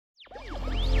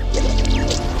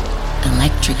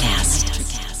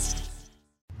Electrocast.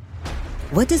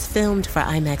 What does filmed for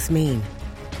IMAX mean?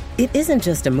 It isn't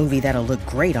just a movie that'll look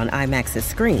great on IMAX's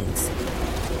screens.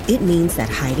 It means that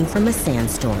hiding from a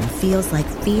sandstorm feels like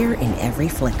fear in every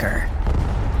flicker.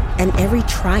 And every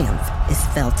triumph is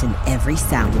felt in every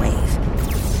sound wave.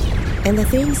 And the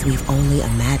things we've only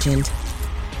imagined,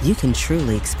 you can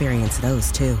truly experience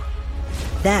those too.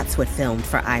 That's what filmed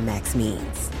for IMAX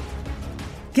means.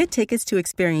 Get tickets to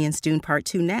experience Dune Part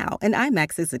 2 now and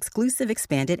IMAX's exclusive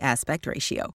expanded aspect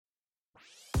ratio.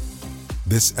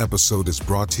 This episode is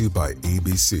brought to you by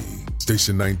ABC.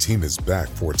 Station 19 is back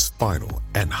for its final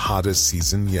and hottest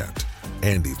season yet.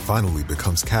 Andy finally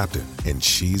becomes captain, and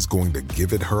she's going to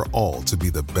give it her all to be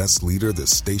the best leader the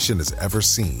station has ever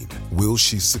seen. Will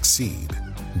she succeed?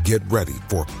 Get ready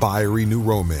for fiery new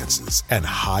romances and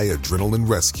high adrenaline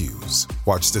rescues.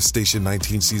 Watch the Station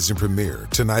 19 season premiere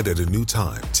tonight at a new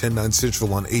time, 10/9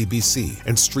 Central on ABC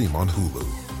and stream on Hulu.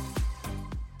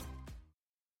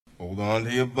 Hold on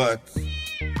to your butts.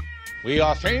 We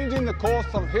are changing the course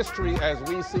of history as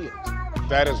we see it.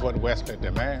 That is what Wesley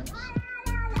demands.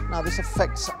 Now this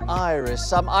affects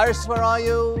Iris. Iris, where are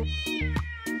you?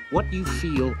 What you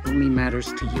feel only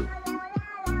matters to you.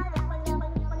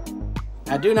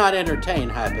 I do not entertain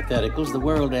hypotheticals. The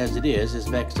world as it is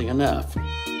vexing enough.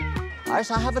 Iris,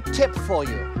 I have a tip for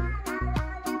you.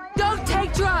 Don't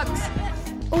take drugs!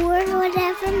 Or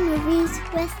whatever movies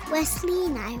with Wesley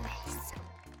and Iris.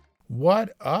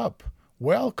 What up?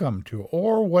 Welcome to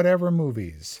Or Whatever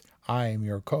Movies. I am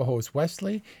your co-host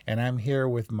Wesley, and I'm here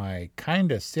with my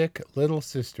kinda sick little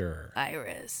sister,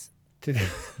 Iris.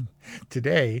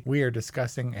 Today, we are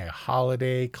discussing a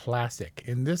holiday classic.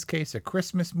 In this case, a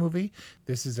Christmas movie.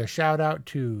 This is a shout out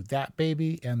to That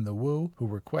Baby and the Woo, who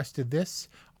requested this.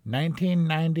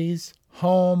 1990s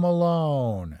Home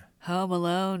Alone. Home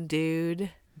Alone, dude.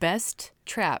 Best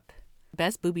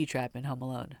booby trap in Home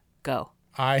Alone. Go.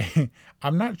 I'm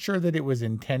not sure that it was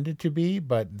intended to be,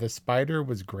 but the spider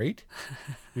was great.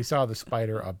 We saw the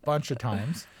spider a bunch of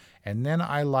times. And then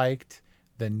I liked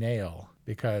the nail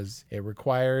because it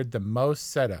required the most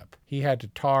setup. He had to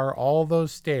tar all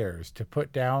those stairs to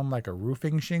put down like a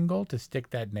roofing shingle to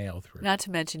stick that nail through. Not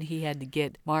to mention he had to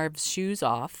get Marv's shoes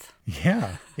off.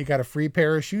 Yeah, he got a free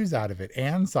pair of shoes out of it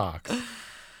and socks.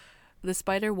 The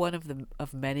spider, one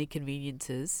of many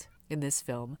conveniences in this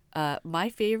film. My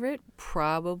favorite,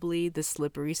 probably the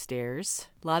slippery stairs.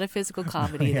 A lot of physical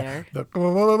comedy there.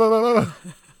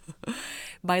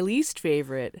 My least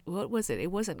favorite, what was it?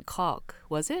 It wasn't caulk,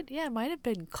 was it? Yeah, it might have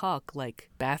been caulk, like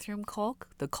bathroom caulk,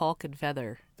 the caulk and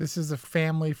feather. This is a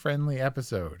family-friendly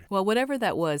episode. Well, whatever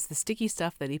that was, the sticky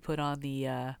stuff that he put on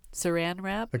the saran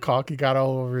wrap. The caulk he got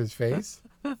all over his face?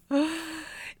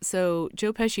 So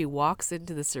Joe Pesci walks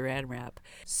into the saran wrap,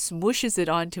 smooshes it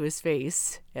onto his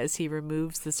face as he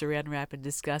removes the saran wrap in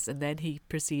disgust, and then he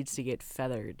proceeds to get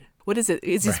feathered. What is it?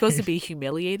 Is he supposed to be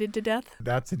humiliated to death?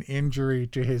 That's an injury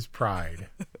to his pride.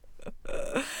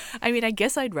 I mean, I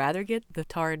guess I'd rather get the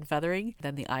tar and feathering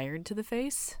than the iron to the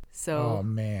face. So, oh,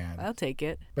 man. I'll take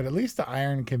it. But at least the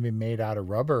iron can be made out of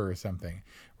rubber or something.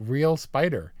 Real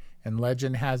spider. And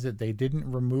legend has it they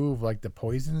didn't remove like the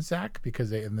poison sac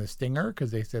in the stinger because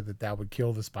they said that would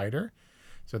kill the spider.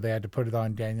 So they had to put it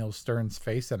on Daniel Stern's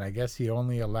face, and I guess he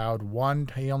only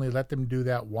let them do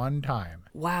that one time.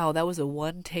 Wow, that was a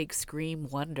one-take scream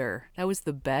wonder. That was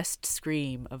the best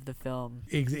scream of the film.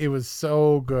 It was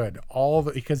so good.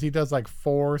 Because he does like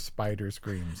 4 spider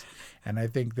screams, and I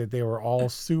think that they were all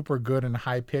super good and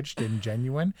high-pitched and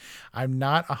genuine. I'm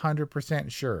not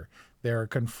 100% sure. There are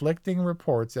conflicting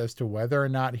reports as to whether or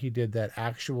not he did that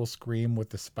actual scream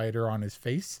with the spider on his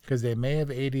face, because they may have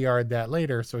ADR'd that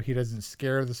later so he doesn't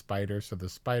scare the spider, so the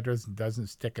spider doesn't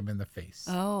stick him in the face.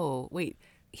 Oh, wait.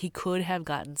 He could have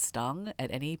gotten stung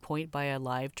at any point by a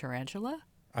live tarantula?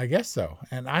 I guess so.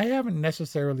 And I haven't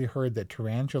necessarily heard that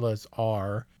tarantulas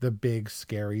are the big,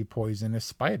 scary, poisonous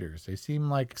spiders. They seem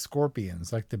like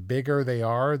scorpions. Like the bigger they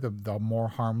are, the more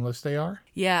harmless they are.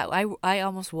 Yeah, I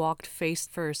almost walked face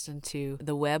first into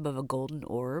the web of a golden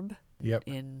orb. Yep.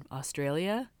 In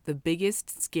Australia. The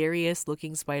biggest, scariest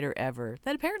looking spider ever.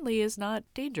 That apparently is not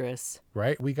dangerous.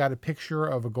 Right? We got a picture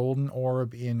of a golden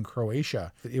orb in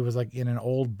Croatia. It was like in an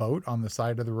old boat on the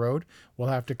side of the road. We'll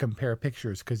have to compare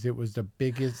pictures because it was the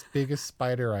biggest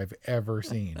spider I've ever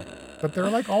seen. But they're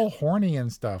like all horny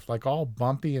and stuff, like all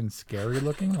bumpy and scary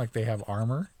looking, like they have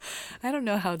armor. I don't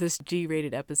know how this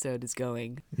G-rated episode is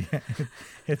going. Yeah,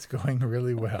 it's going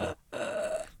really well.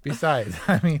 Besides,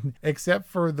 I mean, except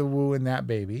for the Woo and That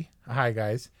Baby, hi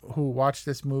guys, who watched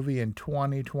this movie in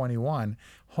 2021,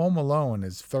 Home Alone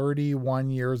is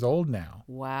 31 years old now.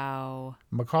 Wow.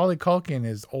 Macaulay Culkin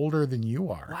is older than you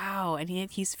are. Wow. And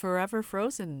he's forever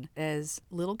frozen as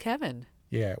little Kevin.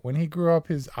 Yeah, when he grew up,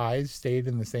 his eyes stayed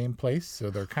in the same place, so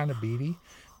they're kind of beady.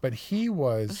 But he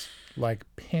was like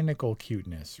pinnacle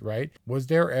cuteness, right? Was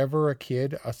there ever a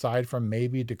kid, aside from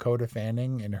maybe Dakota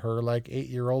Fanning in her like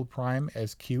 8-year-old prime,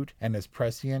 as cute and as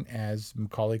prescient as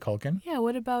Macaulay Culkin? Yeah,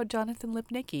 what about Jonathan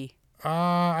Lipnicki?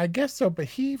 I guess so, but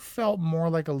he felt more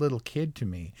like a little kid to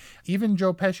me. Even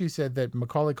Joe Pesci said that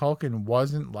Macaulay Culkin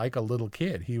wasn't like a little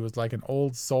kid. He was like an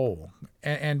old soul.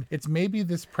 And it's maybe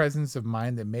this presence of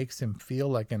mind that makes him feel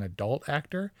like an adult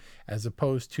actor, as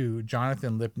opposed to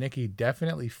Jonathan Lipnicki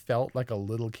definitely felt like a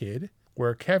little kid,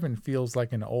 where Kevin feels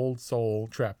like an old soul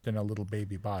trapped in a little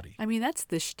baby body. I mean, that's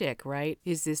the shtick, right?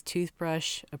 Is this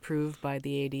toothbrush approved by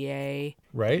the ADA?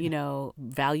 Right. You know,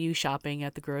 value shopping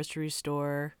at the grocery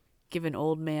store. Give an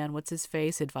old man, what's his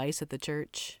face, advice at the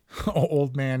church.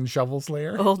 Old man shovel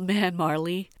slayer? Old man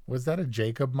Marley. Was that a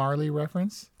Jacob Marley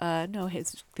reference? No,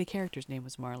 the character's name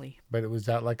was Marley. But was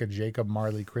that like a Jacob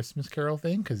Marley Christmas Carol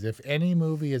thing? Because if any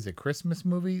movie is a Christmas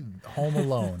movie, Home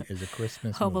Alone is a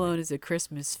Christmas Home movie. Alone is a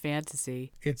Christmas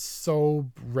fantasy. It's so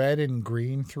red and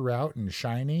green throughout and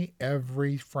shiny.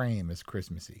 Every frame is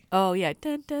Christmassy. Oh, yeah.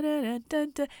 Dun, dun, dun, dun,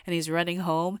 dun, dun. And he's running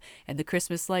home, and the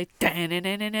Christmas light turning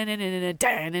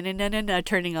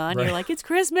on. Right. You're like, it's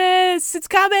Christmas! It's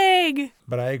coming!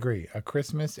 But I agree. A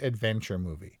Christmas adventure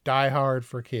movie. Die Hard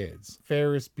for kids.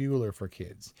 Ferris Bueller for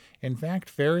kids. In fact,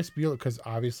 Ferris Bueller, because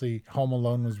obviously Home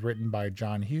Alone was written by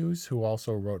John Hughes, who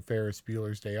also wrote Ferris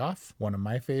Bueller's Day Off, one of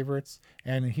my favorites.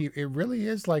 And it really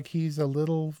is like he's a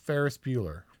little Ferris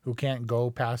Bueller who can't go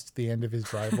past the end of his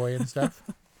driveway and stuff.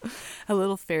 A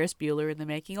little Ferris Bueller in the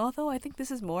making, although I think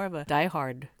this is more of a Die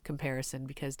Hard comparison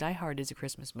because Die Hard is a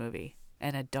Christmas movie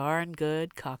and a darn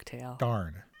good cocktail.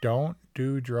 Darn. Don't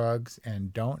do drugs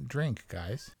and don't drink,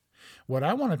 guys. What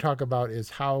I want to talk about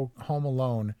is how Home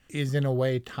Alone is in a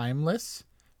way timeless,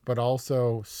 but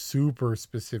also super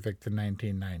specific to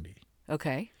 1990.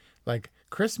 Okay. Like,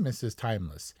 Christmas is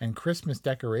timeless, and Christmas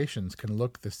decorations can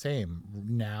look the same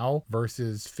now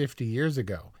versus 50 years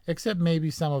ago, except maybe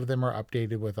some of them are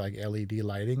updated with like LED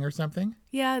lighting or something.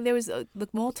 Yeah, there was the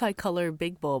multicolor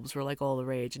big bulbs were like all the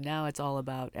rage, and now it's all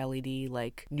about LED,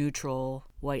 like neutral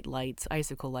white lights,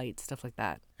 icicle lights, stuff like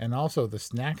that. And also the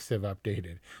snacks have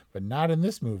updated, but not in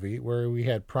this movie, where we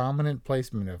had prominent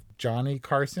placement of Johnny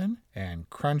Carson and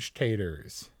Crunch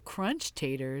Taters. Crunch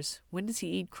Taters? When does he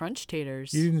eat Crunch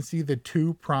Taters? You didn't see the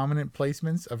two prominent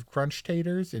placements of Crunch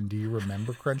Taters, and do you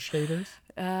remember Crunch Taters?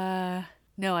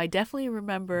 No, I definitely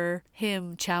remember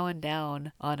him chowing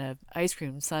down on a ice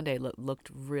cream sundae. Looked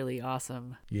really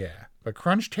awesome. Yeah, but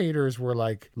Crunch Taters were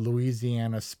like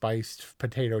Louisiana spiced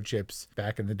potato chips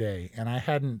back in the day, and I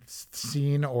hadn't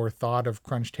seen or thought of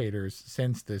Crunch Taters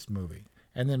since this movie.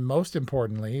 And then most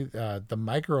importantly, the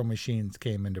Micro Machines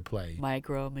came into play.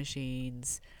 Micro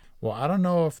Machines. Well, I don't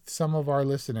know if some of our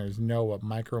listeners know what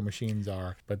Micro Machines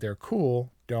are, but they're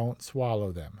cool. Don't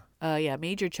swallow them. Yeah,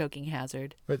 major choking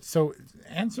hazard. But so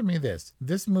answer me this.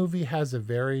 This movie has a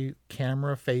very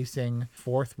camera-facing,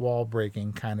 fourth wall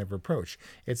breaking kind of approach.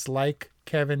 It's like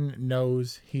Kevin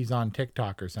knows he's on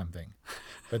TikTok or something.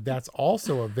 But that's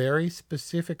also a very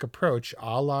specific approach,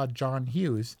 a la John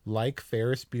Hughes, like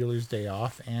Ferris Bueller's Day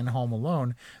Off and Home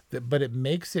Alone, but it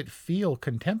makes it feel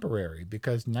contemporary,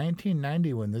 because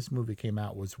 1990, when this movie came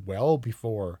out, was well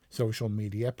before social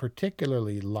media,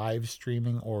 particularly live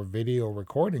streaming or video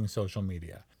recording social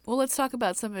media. Well, let's talk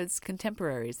about some of its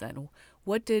contemporaries then.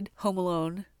 What did Home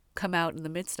Alone come out in the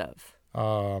midst of?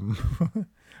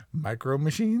 Micro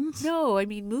Machines? No, I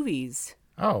mean movies.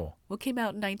 Oh. What came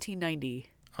out in 1990?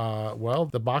 Well,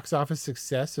 the box office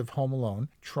success of Home Alone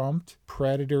trumped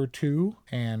Predator 2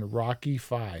 and Rocky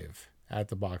 5 at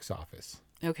the box office.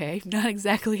 Okay, not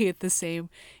exactly in the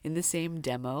same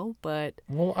demo, but...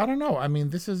 Well, I don't know. I mean,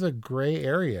 this is a gray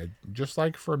area, just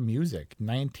like for music.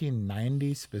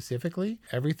 1990 specifically,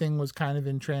 everything was kind of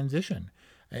in transition.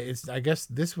 I guess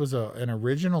this was an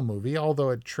original movie, although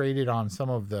it traded on some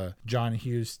of the John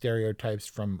Hughes stereotypes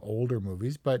from older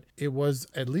movies, but it was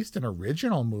at least an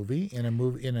original movie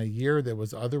in a year that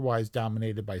was otherwise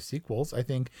dominated by sequels. I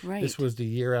think This was the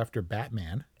year after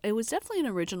Batman. It was definitely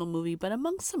an original movie, but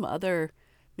among some other,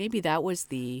 maybe that was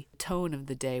the tone of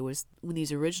the day, was when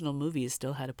these original movies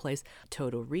still had a place.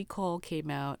 Total Recall came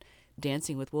out.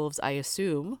 Dancing with Wolves, I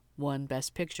assume, won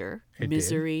Best Picture.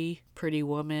 Misery, Pretty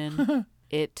Woman,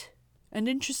 It. An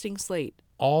interesting slate.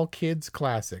 All kids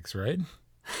classics, right?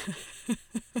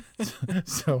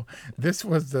 So this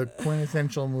was the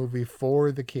quintessential movie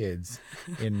for the kids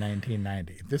in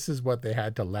 1990. This is what they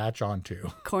had to latch onto.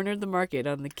 Cornered the market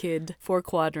on the kid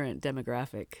 4-quadrant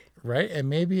demographic. Right? And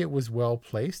maybe it was well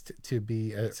placed to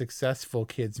be a successful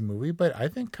kids movie, but I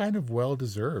think kind of well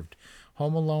deserved.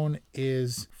 Home Alone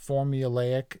is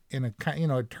formulaic in a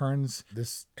kind, it turns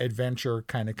this adventure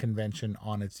kind of convention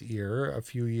on its ear a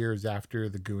few years after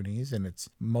the Goonies, and it's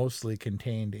mostly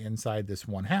contained inside this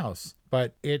one house.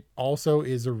 But it also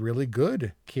is a really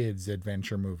good kids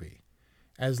adventure movie,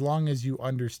 as long as you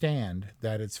understand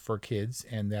that it's for kids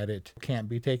and that it can't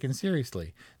be taken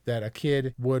seriously, that a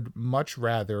kid would much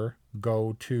rather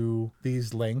go to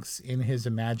these lengths in his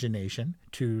imagination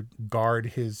to guard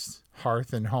his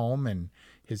hearth and home and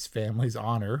his family's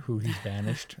honor, who he's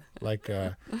banished,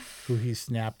 who he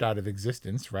snapped out of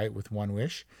existence, right, with one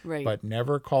wish, right, but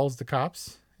never calls the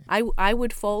cops. I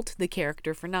would fault the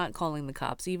character for not calling the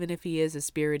cops, even if he is a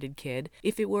spirited kid,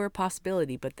 if it were a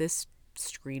possibility. But this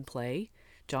screenplay,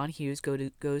 John Hughes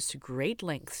goes to great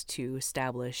lengths to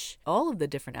establish all of the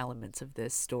different elements of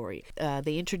this story.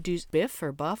 They introduce Biff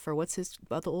or Buff, or what's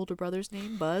the older brother's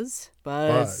name? Buzz.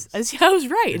 I was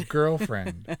right. Your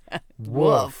girlfriend.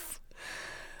 Woof.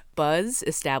 Buzz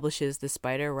establishes the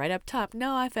spider right up top.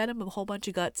 No, I fed him a whole bunch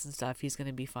of guts and stuff. He's going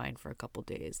to be fine for a couple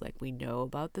days. Like, we know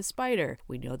about the spider.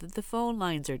 We know that the phone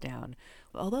lines are down.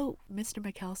 Although Mr.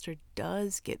 McAllister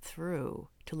does get through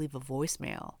to leave a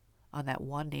voicemail on that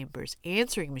one neighbor's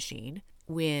answering machine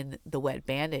when the wet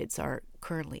bandits are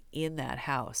currently in that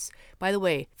house. By the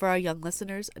way, for our young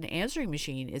listeners, an answering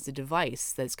machine is a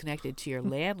device that's connected to your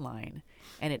landline,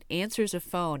 and it answers a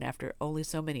phone after only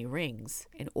so many rings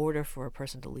in order for a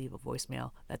person to leave a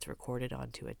voicemail that's recorded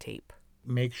onto a tape.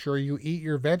 Make sure you eat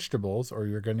your vegetables or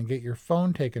you're going to get your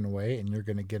phone taken away and you're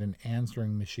going to get an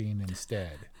answering machine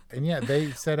instead. And yeah,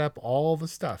 they set up all the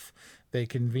stuff. They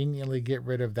conveniently get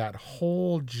rid of that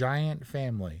whole giant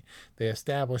family. They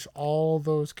establish all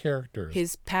those characters.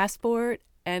 His passport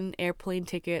and airplane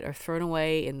ticket are thrown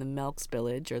away in the milk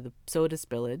spillage or the soda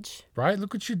spillage. Right?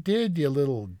 Look what you did, you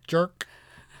little jerk.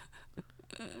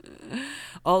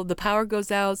 All the power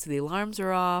goes out, so the alarms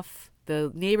are off.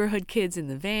 The neighborhood kids in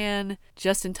the van,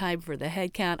 just in time for the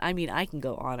head count. I mean, I can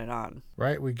go on and on.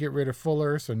 Right? We get rid of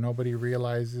Fuller so nobody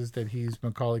realizes that he's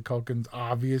Macaulay Culkin's,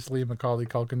 obviously Macaulay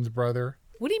Culkin's brother.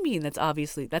 What do you mean that's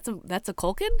obviously? That's a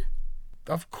Culkin?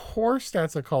 Of course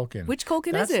that's a Culkin. Which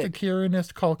Culkin is it? That's the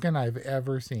Kieranest Culkin I've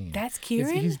ever seen. That's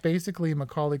Kieran? He's basically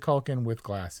Macaulay Culkin with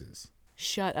glasses.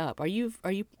 Shut up. Are you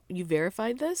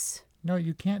verified this? No,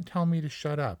 you can't tell me to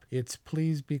shut up. It's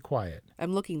please be quiet.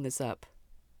 I'm looking this up.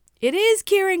 It is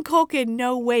Kieran Culkin.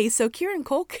 No way. So Kieran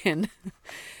Culkin,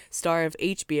 star of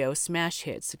HBO smash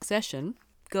hit Succession.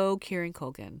 Go Kieran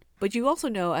Culkin. But you also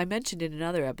know, I mentioned in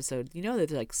another episode, you know there's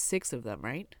like 6 of them,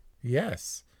 right?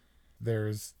 Yes.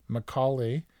 There's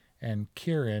Macaulay and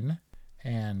Kieran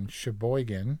and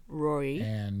Sheboygan. Rory.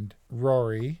 And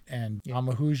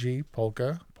Yamahuji,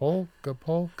 Polka.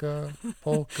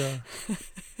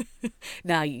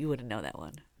 Now you wouldn't know that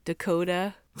one.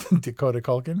 Dakota. Dakota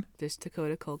Culkin? There's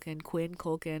Dakota Culkin, Quinn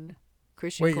Culkin,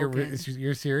 Christian Wait, Culkin.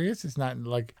 You're serious? It's not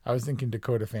like, I was thinking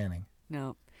Dakota Fanning.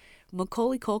 No.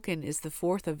 Macaulay Culkin is the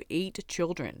 4th of 8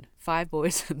 children. 5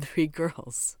 boys and 3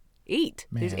 girls. 8.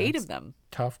 Man, there's 8 of them.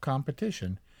 Tough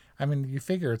competition. I mean, you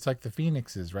figure it's like the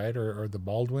Phoenixes, right? Or the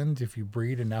Baldwins. If you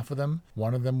breed enough of them,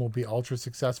 one of them will be ultra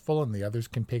successful and the others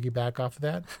can piggyback off of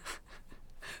that.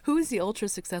 Who is the ultra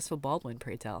successful Baldwin,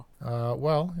 pray tell?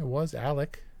 Well, it was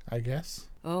Alec, I guess.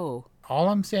 Oh. All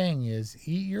I'm saying is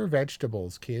eat your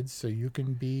vegetables, kids, so you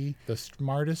can be the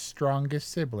smartest,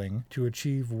 strongest sibling to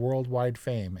achieve worldwide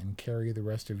fame and carry the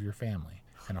rest of your family.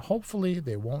 And hopefully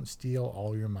they won't steal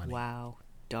all your money. Wow.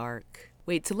 Dark.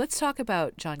 Wait, so let's talk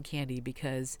about John Candy,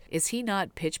 because is he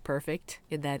not pitch perfect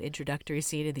in that introductory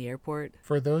scene in the airport?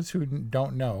 For those who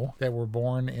don't know, that were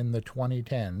born in the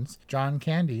 2010s, John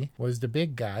Candy was the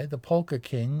big guy, the polka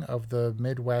king of the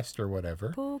Midwest or whatever.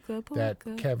 Polka. That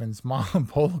Kevin's mom,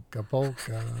 polka,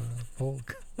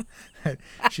 that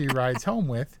she rides home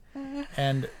with.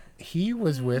 And he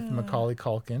was with Macaulay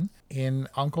Culkin in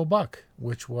Uncle Buck,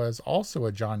 which was also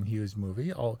a John Hughes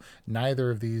movie. Neither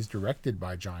of these directed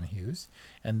by John Hughes.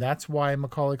 And that's why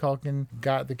Macaulay Culkin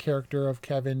got the character of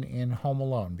Kevin in Home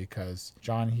Alone, because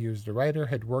John Hughes, the writer,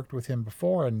 had worked with him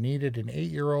before and needed an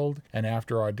 8-year-old. And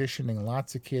after auditioning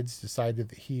lots of kids, decided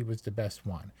that he was the best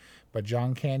one. But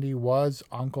John Candy was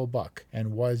Uncle Buck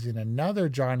and was in another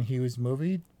John Hughes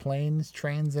movie, Planes,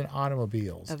 Trains, and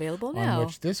Automobiles. Available now. On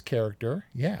which this character,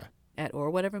 at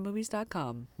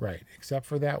orwhatevermovies.com. Right, except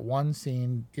for that one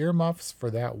scene. Earmuffs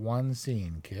for that one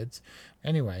scene, kids.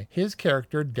 Anyway, his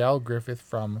character, Del Griffith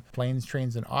from Planes,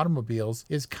 Trains, and Automobiles,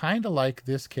 is kind of like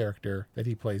this character that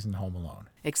he plays in Home Alone.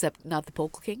 Except not the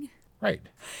Polka King? Right.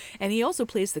 And he also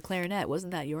plays the clarinet.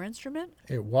 Wasn't that your instrument?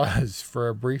 It was for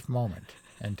a brief moment,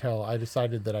 until I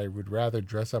decided that I would rather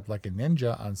dress up like a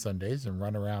ninja on Sundays and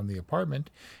run around the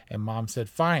apartment. And Mom said,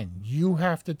 fine, you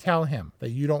have to tell him that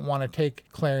you don't want to take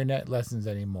clarinet lessons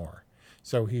anymore.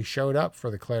 So he showed up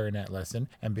for the clarinet lesson,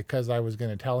 and because I was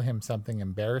going to tell him something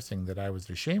embarrassing that I was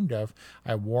ashamed of,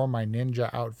 I wore my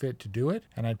ninja outfit to do it,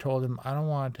 and I told him I don't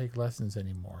want to take lessons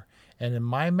anymore. And in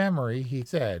my memory, he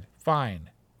said,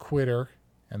 fine, quitter,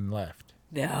 and left.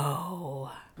 No.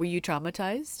 Were you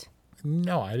traumatized?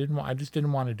 No, I didn't. I just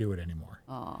didn't want to do it anymore.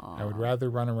 Aww. I would rather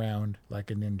run around like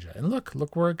a ninja. And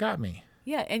look where it got me.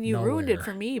 Yeah, and you ruined it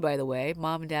for me, by the way.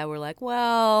 Mom and Dad were like,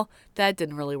 well, that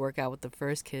didn't really work out with the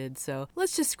first kid, so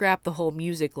let's just scrap the whole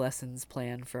music lessons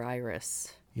plan for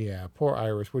Iris. Yeah, poor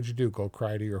Iris. What'd you do? Go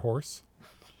cry to your horse?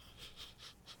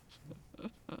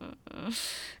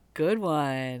 Good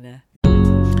one.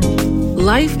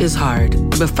 Life is hard,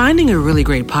 but finding a really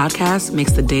great podcast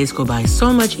makes the days go by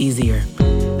so much easier.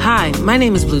 Hi, my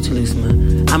name is Blue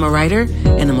Telusma. I'm a writer,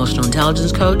 an emotional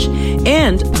intelligence coach,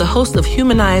 and the host of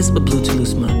Humanize with Blue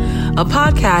Telusma, a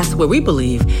podcast where we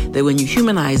believe that when you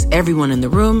humanize everyone in the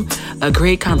room, a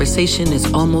great conversation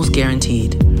is almost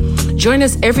guaranteed. Join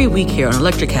us every week here on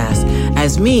Electricast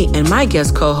as me and my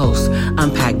guest co-hosts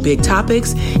unpack big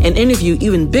topics and interview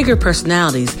even bigger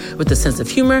personalities with a sense of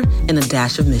humor and a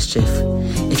dash of mischief.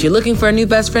 If you're looking for a new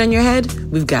best friend in your head,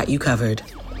 we've got you covered.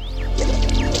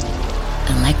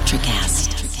 Electricast.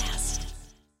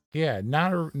 Yeah,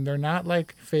 they're not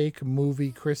like fake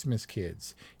movie Christmas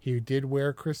kids. He did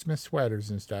wear Christmas sweaters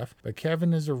and stuff, but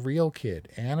Kevin is a real kid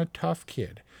and a tough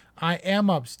kid. I am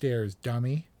upstairs,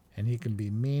 dummy. And he can be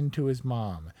mean to his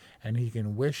mom, and he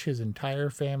can wish his entire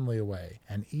family away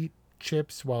and eat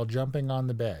chips while jumping on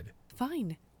the bed.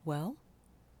 Fine. Well,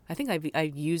 I think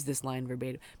I've used this line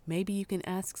verbatim. Maybe you can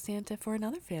ask Santa for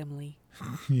another family.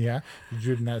 Yeah? Did you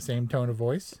do it in that same tone of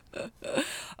voice?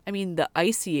 I mean, the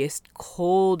iciest,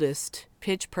 coldest,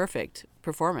 pitch perfect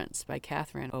performance by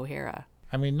Catherine O'Hara.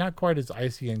 I mean, not quite as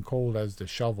icy and cold as the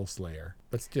Shovel Slayer,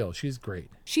 but still, she's great.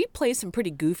 She plays some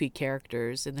pretty goofy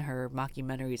characters in her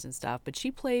mockumentaries and stuff, but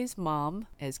she plays Mom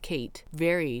as Kate,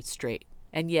 very straight.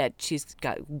 And yet she's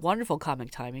got wonderful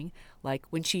comic timing, like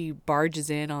when she barges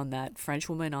in on that French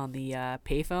woman on the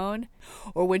payphone,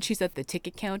 or when she's at the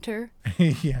ticket counter.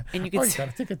 Yeah. And you can you got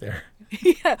a ticket there.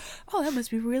 Yeah. Oh, that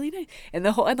must be really nice. And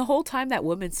the whole time that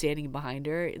woman's standing behind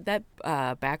her, that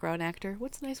background actor.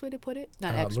 What's a nice way to put it?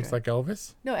 Not extra. Looks like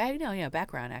Elvis. No, yeah,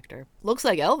 background actor. Looks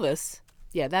like Elvis.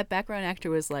 Yeah, that background actor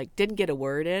was like, didn't get a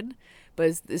word in, but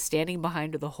is standing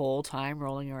behind her the whole time,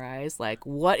 rolling her eyes like,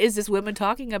 what is this woman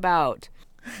talking about?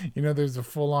 You know, there's a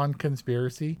full-on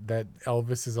conspiracy that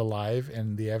Elvis is alive,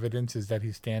 and the evidence is that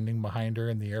he's standing behind her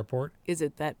in the airport. Is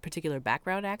it that particular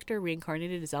background actor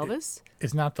reincarnated as Elvis?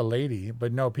 It's not the lady,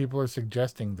 but no, people are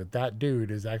suggesting that dude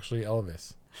is actually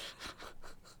Elvis,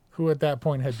 who at that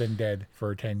point had been dead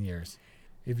for 10 years.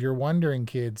 If you're wondering,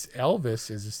 kids,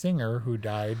 Elvis is a singer who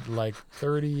died like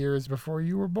 30 years before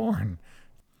you were born.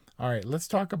 All right, let's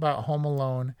talk about Home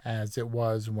Alone as it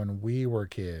was when we were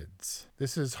kids.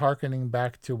 This is hearkening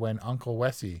back to when Uncle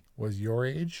Wessie was your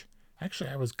age. Actually,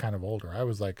 I was kind of older. I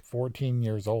was like 14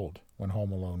 years old when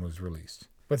Home Alone was released.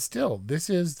 But still, this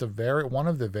is one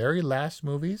of the very last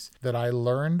movies that I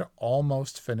learned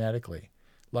almost phonetically.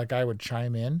 Like I would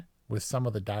chime in with some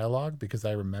of the dialogue because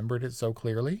I remembered it so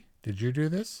clearly. Did you do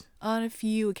this? On a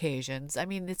few occasions. I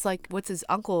mean, it's like, what's his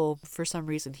uncle, for some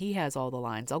reason, he has all the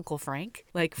lines. Uncle Frank.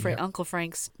 Like, Yep. Uncle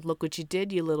Frank's, look what you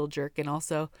did, you little jerk. And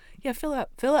also, yeah, fill up.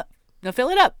 No, fill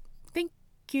it up. Thank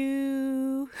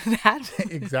you. That.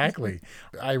 Exactly.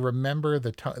 I remember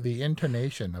the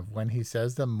intonation of when he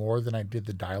says them more than I did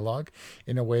the dialogue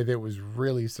in a way that was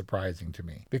really surprising to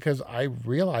me. Because I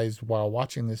realized while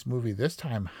watching this movie this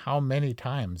time how many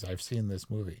times I've seen this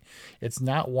movie. It's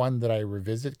not one that I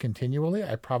revisit continually.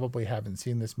 I probably haven't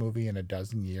seen this movie in a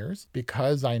dozen years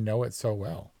because I know it so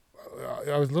well.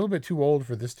 I was a little bit too old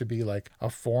for this to be like a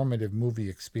formative movie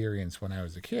experience when I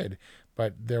was a kid,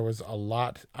 but there was a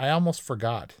lot. I almost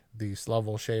forgot the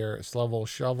Shovel Slayer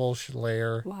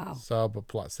Wow.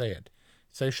 subplot. Say it.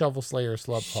 Say Shovel Slayer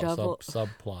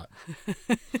subplot.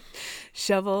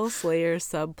 Shovel Slayer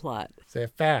subplot. Say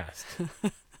it fast.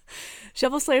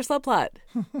 Shovel Slayer subplot.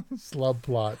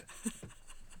 Slubplot.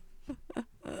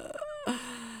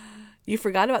 You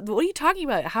forgot about... What are you talking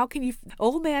about? How can you...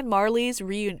 Old Man Marley's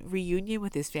reunion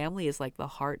with his family is like the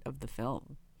heart of the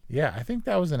film. Yeah, I think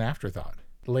that was an afterthought,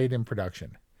 late in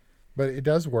production. But it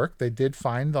does work. They did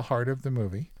find the heart of the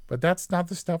movie. But that's not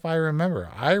the stuff I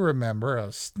remember. I remember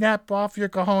a snap off your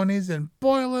cojones and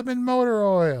boil them in motor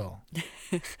oil.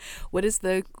 What does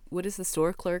the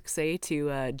store clerk say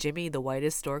to Jimmy, the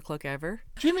whitest store clerk ever?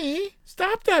 Jimmy,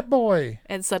 stop that boy.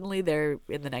 And suddenly they're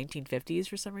in the 1950s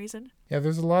for some reason. Yeah,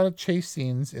 there's a lot of chase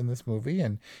scenes in this movie,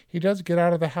 and he does get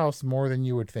out of the house more than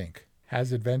you would think.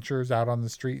 Has adventures out on the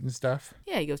street and stuff.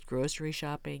 Yeah, he goes grocery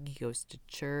shopping. He goes to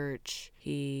church.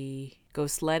 He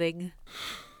goes sledding.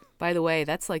 By the way,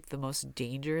 that's like the most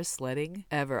dangerous sledding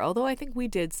ever. Although I think we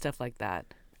did stuff like that.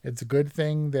 It's a good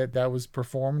thing that was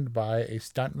performed by a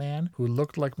stuntman who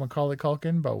looked like Macaulay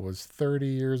Culkin but was 30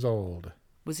 years old.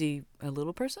 Was he a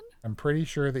little person? I'm pretty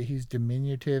sure that he's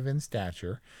diminutive in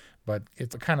stature, but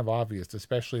it's kind of obvious,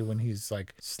 especially when he's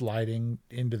like sliding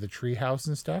into the treehouse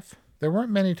and stuff. There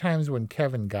weren't many times when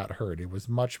Kevin got hurt. It was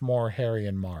much more Harry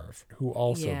and Marv, who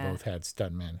also both had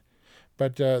stuntmen.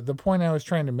 But the point I was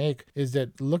trying to make is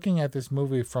that looking at this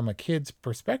movie from a kid's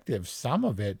perspective, some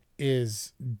of it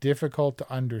is difficult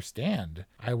to understand,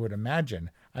 I would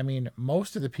imagine. I mean,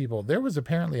 most of the people, there was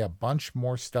apparently a bunch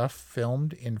more stuff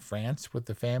filmed in France with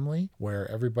the family where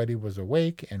everybody was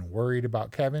awake and worried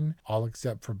about Kevin, all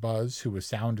except for Buzz, who was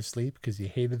sound asleep because he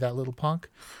hated that little punk.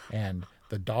 And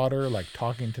the daughter, like,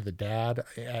 talking to the dad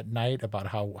at night about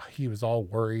how he was all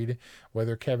worried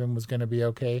whether Kevin was going to be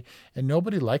okay. And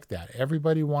nobody liked that.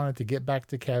 Everybody wanted to get back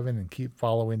to Kevin and keep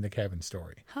following the Kevin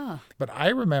story. But I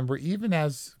remember, even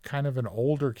as kind of an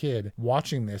older kid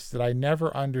watching this, that I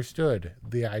never understood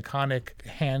the iconic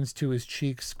hands to his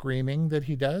cheek screaming that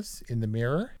he does in the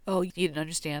mirror. Oh, you didn't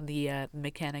understand the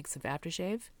mechanics of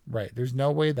aftershave? Right. There's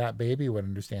no way that baby would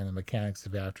understand the mechanics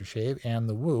of aftershave and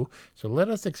the woo. So let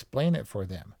us explain it for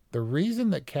them. The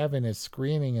reason that Kevin is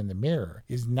screaming in the mirror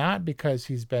is not because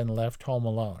he's been left home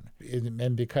alone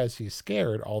and because he's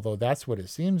scared, although that's what it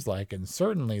seems like, and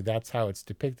certainly that's how it's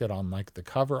depicted on like the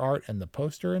cover art and the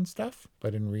poster and stuff.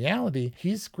 But in reality,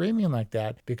 he's screaming like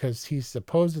that because he's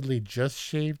supposedly just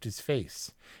shaved his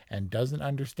face and doesn't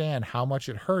understand how much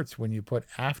it hurts when you put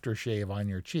aftershave on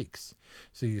your cheeks.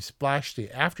 So you splash the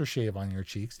aftershave on your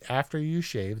cheeks after you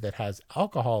shave that has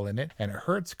alcohol in it, and it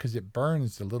hurts because it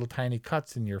burns the little tiny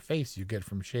cuts in your face you get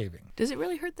from shaving. Does it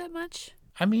really hurt that much?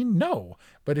 I mean, no.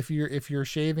 But if you're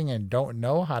shaving and don't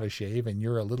know how to shave and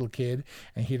you're a little kid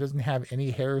and he doesn't have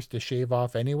any hairs to shave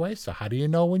off anyway, so how do you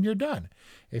know when you're done?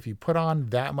 If you put on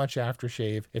that much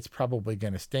aftershave, it's probably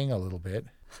going to sting a little bit.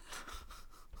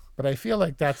 But I feel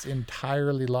like that's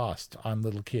entirely lost on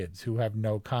little kids who have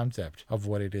no concept of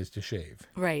what it is to shave.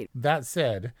 Right. That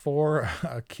said, for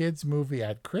a kid's movie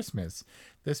at Christmas,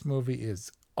 this movie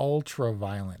is ultra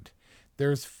violent.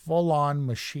 There's full-on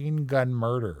machine gun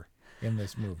murder in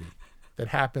this movie that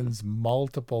happens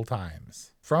multiple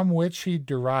times, from which he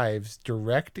derives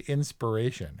direct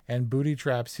inspiration and booty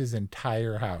traps his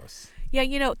entire house. Yeah,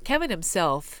 you know, Kevin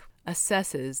himself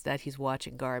assesses that he's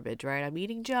watching garbage, right? I'm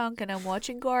eating junk and I'm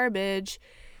watching garbage.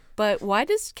 But why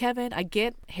does Kevin, I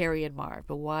get Harry and Marv,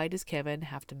 but why does Kevin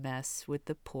have to mess with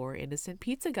the poor innocent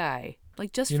pizza guy?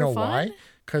 Like, just for fun? You know why?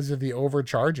 Because of the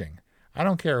overcharging. I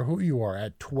don't care who you are.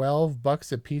 At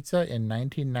 $12 a pizza in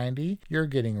 1990, you're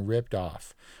getting ripped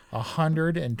off.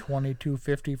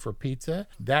 $122.50 for pizza.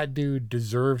 That dude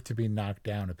deserved to be knocked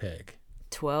down a peg.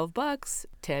 $12,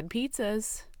 10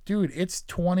 pizzas. Dude, it's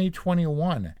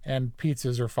 2021 and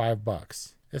pizzas are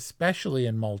 $5, especially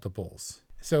in multiples.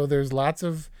 So there's lots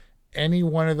of any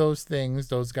one of those things,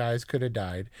 those guys could have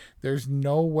died. There's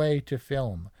no way to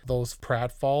film those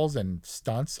pratfalls and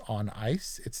stunts on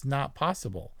ice. It's not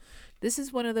possible. This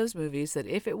is one of those movies that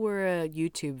if it were a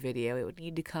YouTube video, it would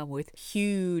need to come with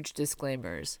huge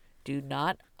disclaimers. Do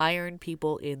not iron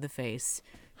people in the face.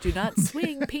 Do not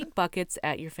swing paint buckets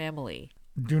at your family.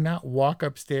 Do not walk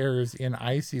upstairs in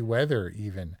icy weather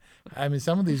even. I mean,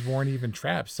 some of these weren't even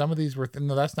traps. Some of these were...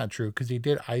 No, that's not true, because he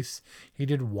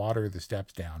did water the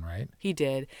steps down, right? He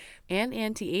did. And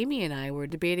Auntie Amy and I were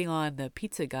debating on the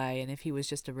pizza guy and if he was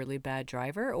just a really bad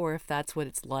driver or if that's what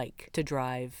it's like to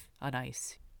drive on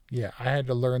ice. Yeah, I had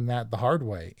to learn that the hard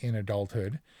way in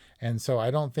adulthood. And so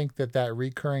I don't think that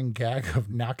recurring gag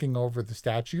of knocking over the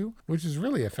statue, which is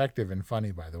really effective and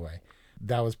funny, by the way,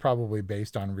 that was probably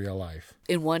based on real life.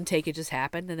 In one take, it just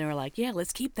happened, and they were like, yeah,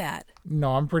 let's keep that.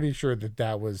 No, I'm pretty sure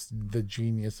that was the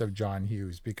genius of John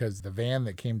Hughes, because the van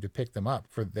that came to pick them up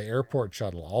for the airport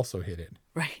shuttle also hit it.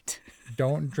 Right.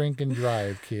 Don't drink and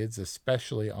drive, kids,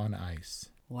 especially on ice.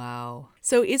 Wow.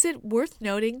 So is it worth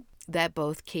noting that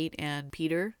both Kate and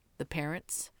Peter, the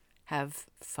parents, have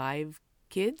 5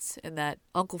 kids and that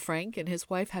Uncle Frank and his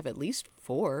wife have at least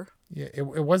 4. Yeah,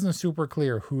 it wasn't super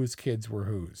clear whose kids were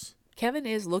whose. Kevin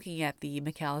is looking at the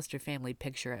McAllister family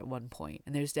picture at one point,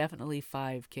 and there's definitely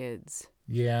 5 kids.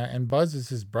 Yeah, and Buzz is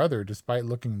his brother, despite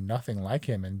looking nothing like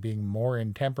him and being more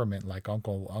in temperament like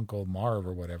Uncle Marv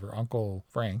or whatever, Uncle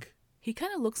Frank. He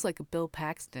kind of looks like a Bill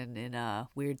Paxton in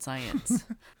Weird Science.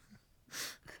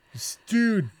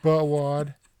 Stewed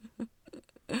buttwad.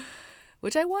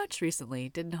 Which I watched recently.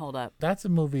 Didn't hold up. That's a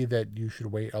movie that you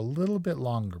should wait a little bit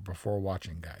longer before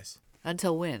watching, guys.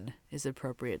 Until when is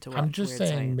appropriate to watch? I'm just Weird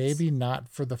saying, Science? maybe not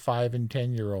for the 5 and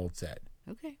 10-year-old set.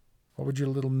 Okay. What would your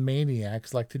little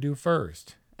maniacs like to do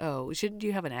first? Oh, shouldn't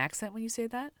you have an accent when you say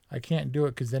that? I can't do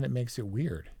it because then it makes it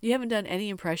weird. You haven't done any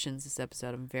impressions this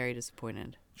episode. I'm very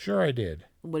disappointed. Sure I did.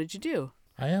 What did you do?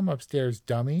 I am upstairs,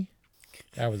 dummy.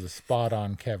 That was a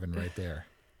spot-on Kevin right there.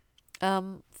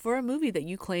 For a movie that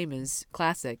you claim is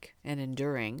classic and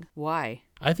enduring, why?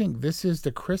 I think this is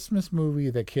the Christmas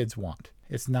movie that kids want.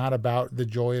 It's not about the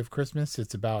joy of Christmas.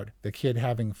 It's about the kid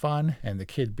having fun and the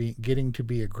kid getting to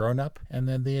be a grown-up, and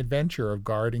then the adventure of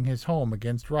guarding his home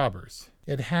against robbers.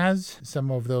 It has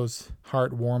some of those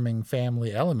heartwarming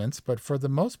family elements, but for the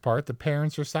most part, the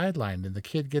parents are sidelined and the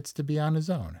kid gets to be on his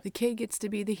own. The kid gets to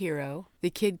be the hero. The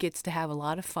kid gets to have a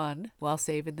lot of fun while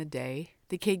saving the day.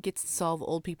 The kid gets to solve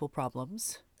old people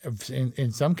problems.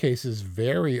 In some cases,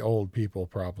 very old people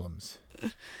problems.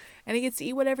 And he gets to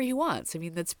eat whatever he wants. I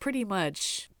mean, that's pretty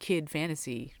much kid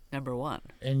fantasy #1.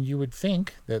 And you would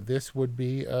think that this would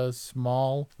be a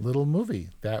small little movie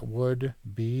that would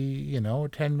be, a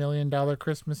 $10 million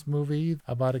Christmas movie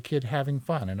about a kid having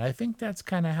fun. And I think that's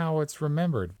kind of how it's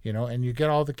remembered, and you get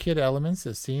all the kid elements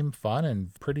that seem fun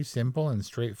and pretty simple and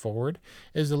straightforward.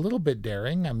 Is a little bit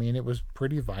daring. I mean, it was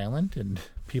pretty violent and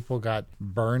people got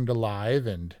burned alive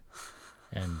and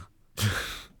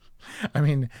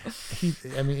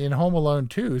in Home Alone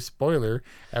 2, spoiler,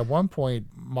 at one point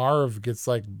Marv gets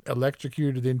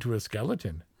electrocuted into a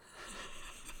skeleton.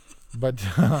 But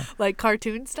like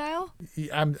cartoon style?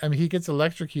 He gets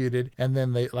electrocuted, and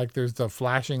then there's the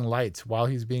flashing lights while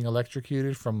he's being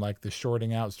electrocuted from the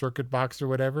shorting out circuit box or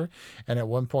whatever. And at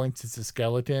one point it's a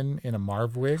skeleton in a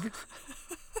Marv wig.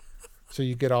 So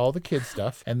you get all the kid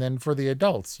stuff. And then for the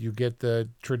adults, you get the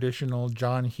traditional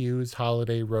John Hughes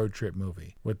holiday road trip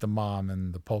movie with the mom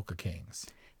and the Polka Kings.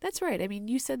 That's right. I mean,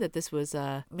 you said that this was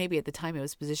maybe at the time it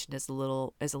was positioned as a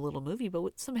little movie, but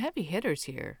with some heavy hitters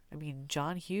here. I mean,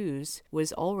 John Hughes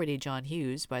was already John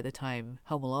Hughes by the time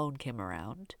Home Alone came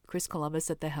around. Chris Columbus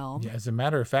at the helm. Yeah, as a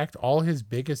matter of fact, all his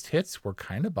biggest hits were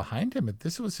kind of behind him.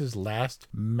 This was his last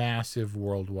massive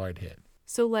worldwide hit.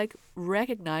 So,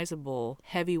 recognizable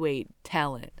heavyweight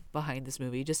talent behind this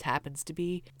movie just happens to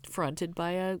be fronted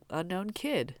by a unknown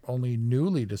kid. Only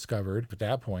newly discovered at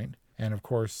that point. And of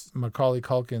course, Macaulay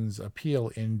Culkin's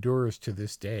appeal endures to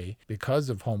this day because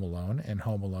of Home Alone and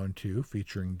Home Alone 2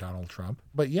 featuring Donald Trump.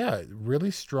 But yeah,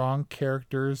 really strong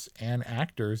characters and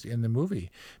actors in the movie,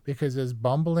 because as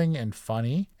bumbling and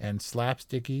funny and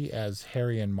slapsticky as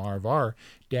Harry and Marv are,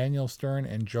 Daniel Stern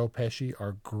and Joe Pesci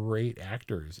are great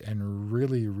actors and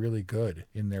really, really good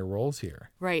in their roles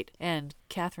here. Right. And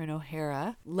Catherine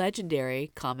O'Hara,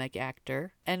 legendary comic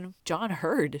actor, and John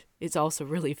Hurd is also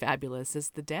really fabulous as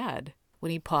the dad.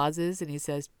 When he pauses and he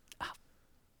says, "Oh,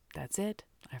 that's it.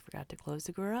 I forgot to close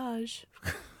the garage."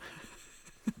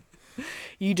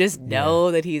 You just know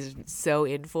that he's so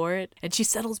in for it. And she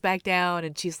settles back down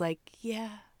and she's like, "Yeah,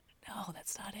 no,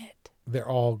 that's not it." They're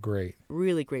all great.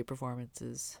 Really great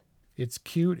performances. It's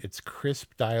cute. It's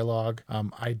crisp dialogue.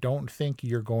 I don't think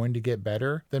you're going to get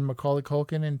better than Macaulay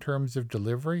Culkin in terms of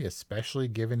delivery, especially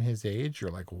given his age.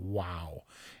 You're like, wow,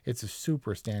 it's a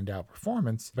super standout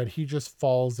performance, but he just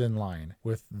falls in line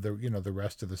with the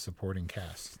rest of the supporting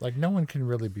cast. No one can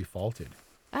really be faulted.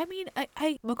 I mean,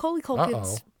 Macaulay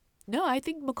Culkin's... Uh-oh. No, I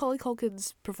think Macaulay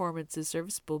Culkin's performance is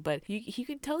serviceable, but you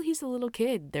can tell he's a little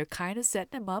kid. They're kind of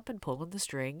setting him up and pulling the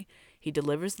string. He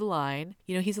delivers the line.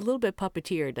 He's a little bit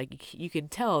puppeteered. You can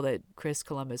tell that Chris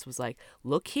Columbus was like,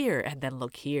 look here, and then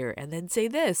look here, and then say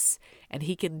this. And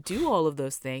he can do all of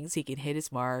those things. He can hit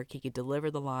his mark. He can deliver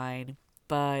the line.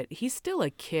 But he's still a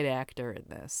kid actor in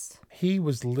this. He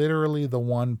was literally the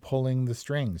one pulling the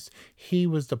strings. He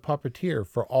was the puppeteer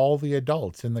for all the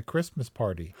adults in the Christmas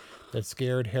party that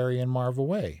scared Harry and Marv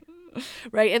away.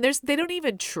 Right, and they don't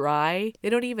even try. They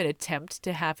don't even attempt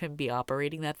to have him be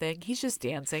operating that thing. He's just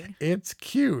dancing. It's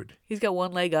cute. He's got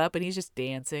one leg up and he's just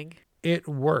dancing. It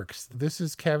works. This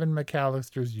is Kevin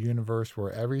McAllister's universe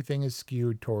where everything is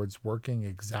skewed towards working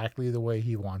exactly the way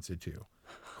he wants it to.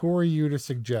 Who are you to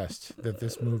suggest that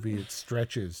this movie, it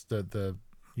stretches the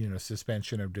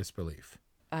suspension of disbelief.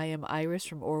 I am Iris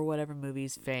from Or Whatever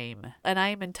Movies fame, and I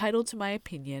am entitled to my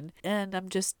opinion, and I'm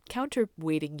just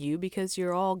counterweighting you because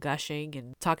you're all gushing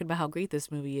and talking about how great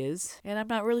this movie is, and I'm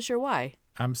not really sure why.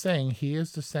 I'm saying he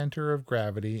is the center of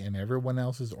gravity and everyone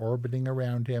else is orbiting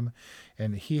around him,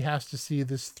 and he has to see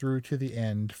this through to the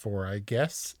end for, I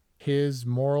guess, his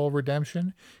moral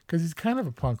redemption, because he's kind of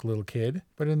a punk little kid,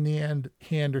 but in the end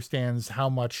he understands how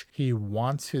much he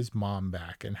wants his mom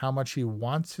back and how much he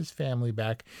wants his family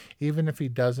back, even if he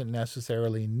doesn't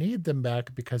necessarily need them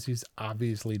back, because he's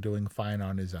obviously doing fine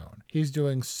on his own. He's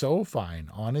doing so fine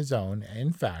on his own,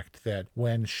 in fact, that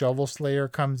when Shovel Slayer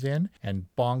comes in and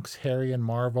bonks Harry and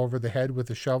Marv over the head with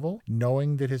a shovel,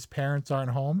 knowing that his parents aren't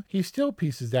home, he still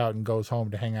pieces out and goes home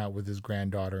to hang out with his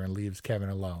granddaughter and leaves Kevin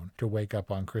alone to wake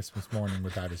up on Christmas morning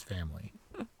without his family.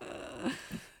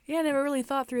 Yeah, I never really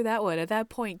thought through that one. At that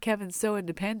point, Kevin's so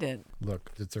independent. Look,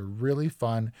 it's a really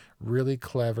fun, really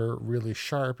clever, really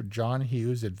sharp John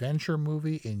Hughes adventure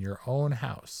movie in your own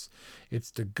house.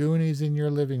 It's the Goonies in your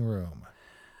living room.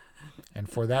 And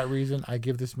for that reason, I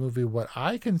give this movie what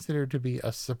I consider to be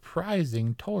a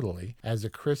surprising totally as a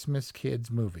Christmas kids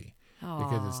movie.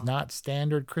 Because it's not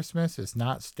standard Christmas, it's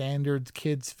not standard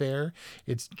kids fare.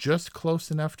 It's just close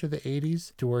enough to the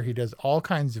 80s to where he does all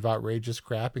kinds of outrageous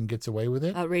crap and gets away with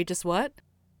it. Outrageous what?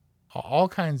 All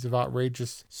kinds of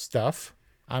outrageous stuff.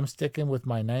 I'm sticking with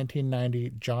my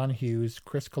 1990 John Hughes,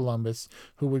 Chris Columbus,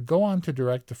 who would go on to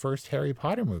direct the first Harry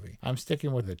Potter movie. I'm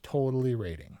sticking with a totally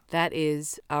rating. That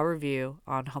is our review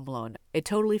on Home Alone. A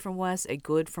totally from Wes, a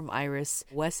good from Iris.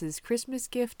 Wes's Christmas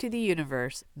gift to the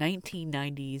universe,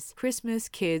 1990s Christmas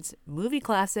kids movie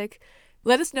classic.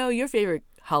 Let us know your favorite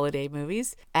holiday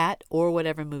movies at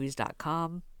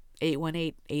orwhatevermovies.com.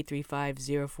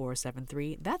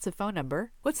 818-835-0473. That's a phone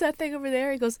number. What's that thing over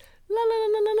there? He goes, la la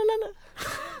la la la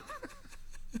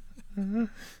la la.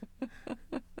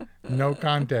 No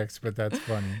context, but that's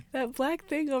funny. That black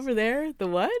thing over there, the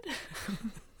what?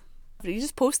 You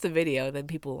just post the video, then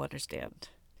people will understand.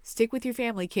 Stick with your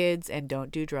family, kids, and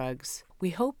don't do drugs. We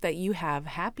hope that you have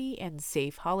happy and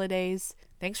safe holidays.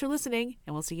 Thanks for listening,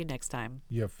 and we'll see you next time.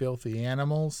 You filthy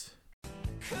animals.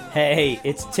 Hey,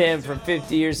 it's Tim from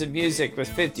 50 Years of Music with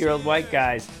 50-Year-Old White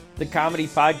Guys, the comedy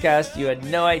podcast you had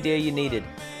no idea you needed.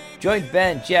 Join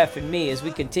Ben, Jeff, and me as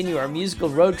we continue our musical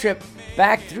road trip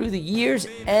back through the years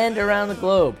and around the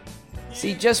globe.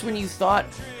 See, just when you thought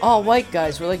all white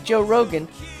guys were like Joe Rogan,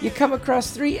 you come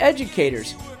across 3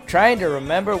 educators trying to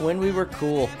remember when we were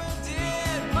cool.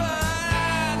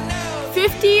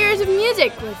 50 Years of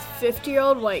Music with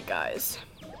 50-Year-Old White Guys.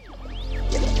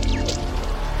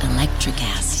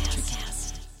 Electricast.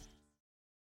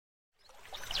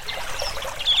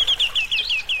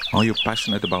 Are you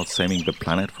passionate about saving the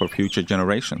planet for future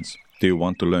generations? Do you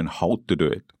want to learn how to do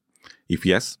it? If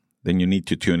yes, then you need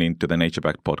to tune in to the Nature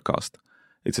Backed podcast.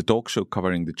 It's a talk show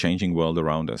covering the changing world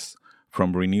around us,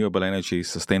 from renewable energy,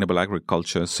 sustainable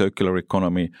agriculture, circular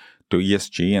economy, to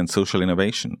ESG and social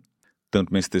innovation.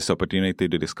 Don't miss this opportunity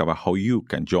to discover how you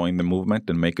can join the movement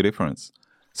and make a difference.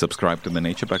 Subscribe to the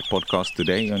Nature Backed podcast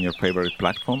today on your favorite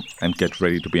platform and get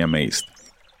ready to be amazed.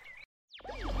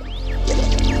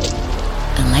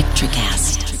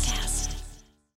 Electricast.